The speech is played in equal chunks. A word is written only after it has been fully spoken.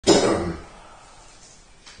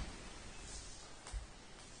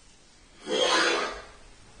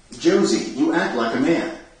Josie, you act like a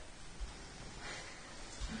man.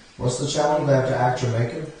 What's the challenge? They have to act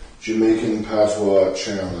Jamaican? Jamaican patois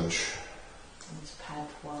challenge. What's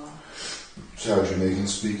patois? That's how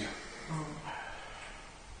Jamaicans speak.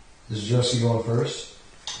 Is Josie going first?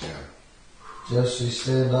 Yeah. Josie,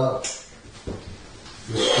 stand up. Just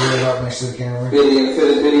stand up next to the camera. Biddy and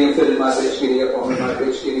fitted, my bitch, giddy up on me, my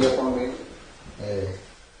bitch, giddy up on me. Hey.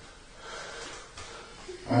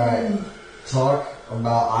 Alright. Talk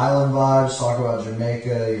about island vibes, talk about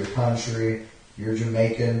Jamaica, your country. You're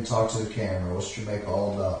Jamaican, talk to the camera. What's Jamaica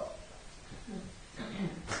all about?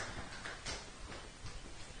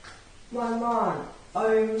 My mom,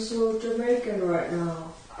 I'm so Jamaican right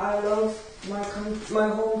now. I love my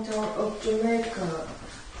hometown of Jamaica.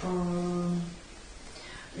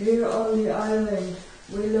 Here on the island,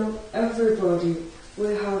 we love everybody.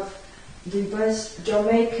 We have the best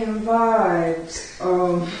Jamaican vibes.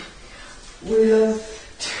 We love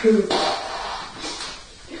to...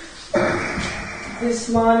 This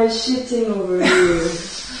man is shitting over here.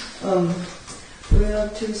 We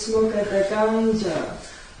love to smoke at the ganja.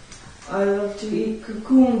 I love to eat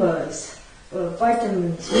cucumbers,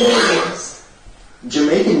 vitamins, minerals.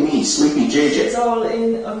 Jamaican me, Sleepy JJ. It's all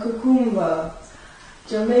in a cucumber.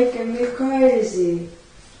 Jamaican me crazy.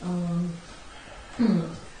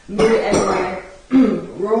 Me and my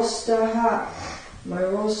roster hat, my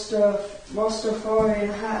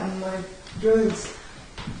Rastafarian hat and my dreads.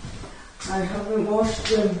 I haven't washed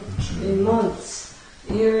them in months.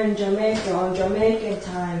 Here in Jamaica, on Jamaican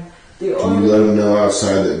time. Can you let them know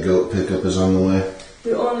outside that goat pickup is on the way?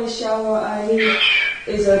 The only shower I need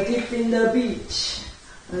is a dip in the beach.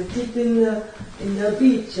 A dip in the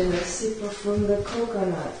beach and a sipper from the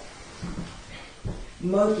coconut.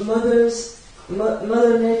 Mother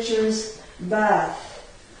Nature's bath.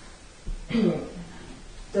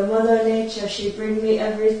 The Mother Nature, she bring me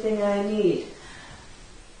everything I need.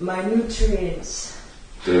 My nutrients.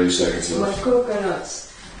 30 seconds My left.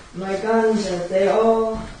 coconuts. My ganja. They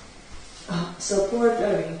all support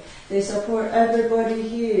me. They support everybody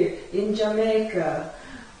here in Jamaica.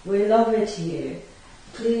 We love it here.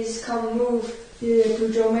 Please come move here to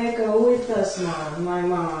Jamaica with us, Mom, my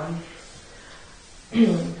mom.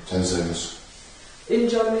 10 seconds. In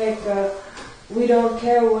Jamaica, we don't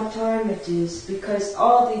care what time it is because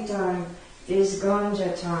all the time is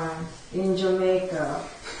ganja time in Jamaica.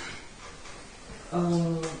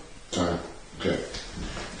 Time. Okay.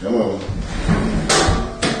 Come on.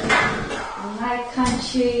 My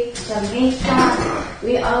country, Jamaica,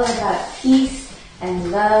 we all about peace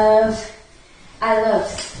and love. I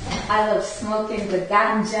love smoking the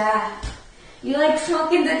ganja. You like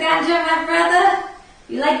smoking the ganja, my brother?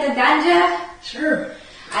 You like the ganja? Sure.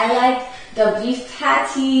 I like the beef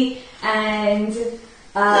patty and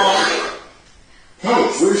Hey,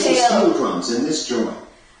 where's the steel drums in this joint?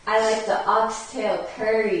 I like the oxtail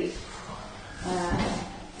curry.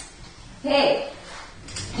 Hey,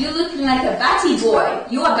 you looking like a batty boy.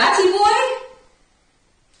 You a batty boy?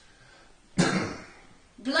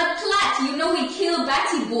 Blood clot, you know we kill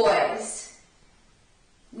batty boys.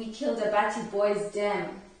 We kill the batty boys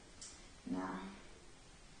them. Nah.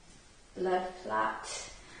 Blood clot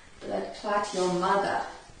your mother.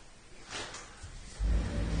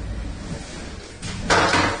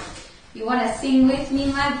 You wanna sing with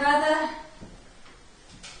me, my brother?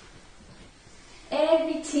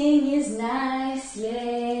 Everything is nice,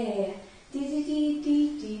 yeah.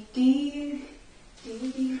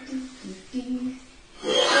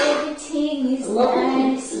 Everything is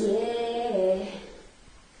nice, yeah.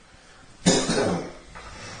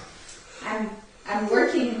 I'm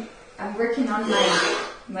working on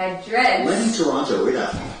my dreads. Letty Toronto, it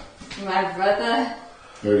up. My brother.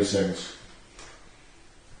 30 seconds.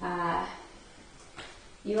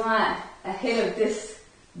 You want a hit of this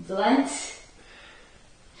blunt?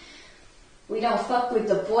 We don't fuck with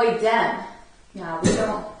the boy dem. Nah,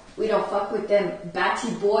 we don't fuck with them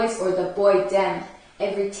batty boys or the boy dem.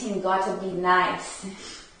 Everything gotta be nice.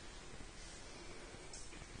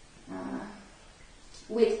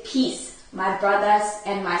 With peace, my brothers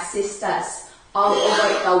and my sisters all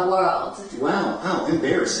over the world. Wow, how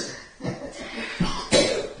embarrassing.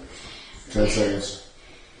 10 seconds.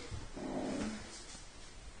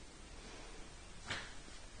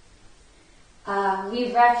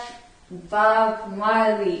 We rap Bob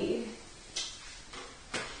Marley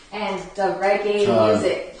and the reggae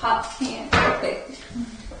music pop can. Perfect.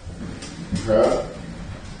 Proud?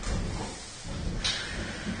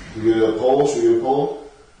 We get a poll? Should we get a poll?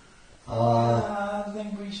 I think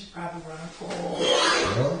we should probably run a poll.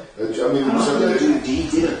 I mean, D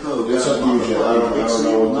did a poll. It's up to you, Jen. I don't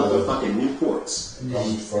know what motherfucking Newports.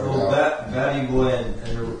 boys. Batty Boy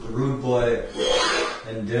and Rude Boy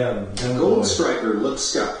and Dim Gold Boy Striker looks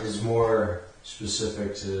scuffed. is more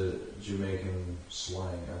specific to Jamaican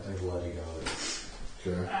slang. I think Letty got it.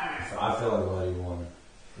 Okay. I feel like Letty won.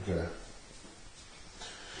 Okay.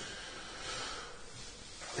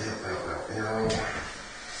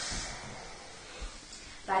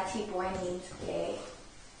 Batty Boy means gay.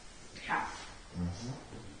 Yeah.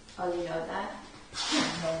 Oh, you know that?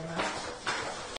 I don't know that.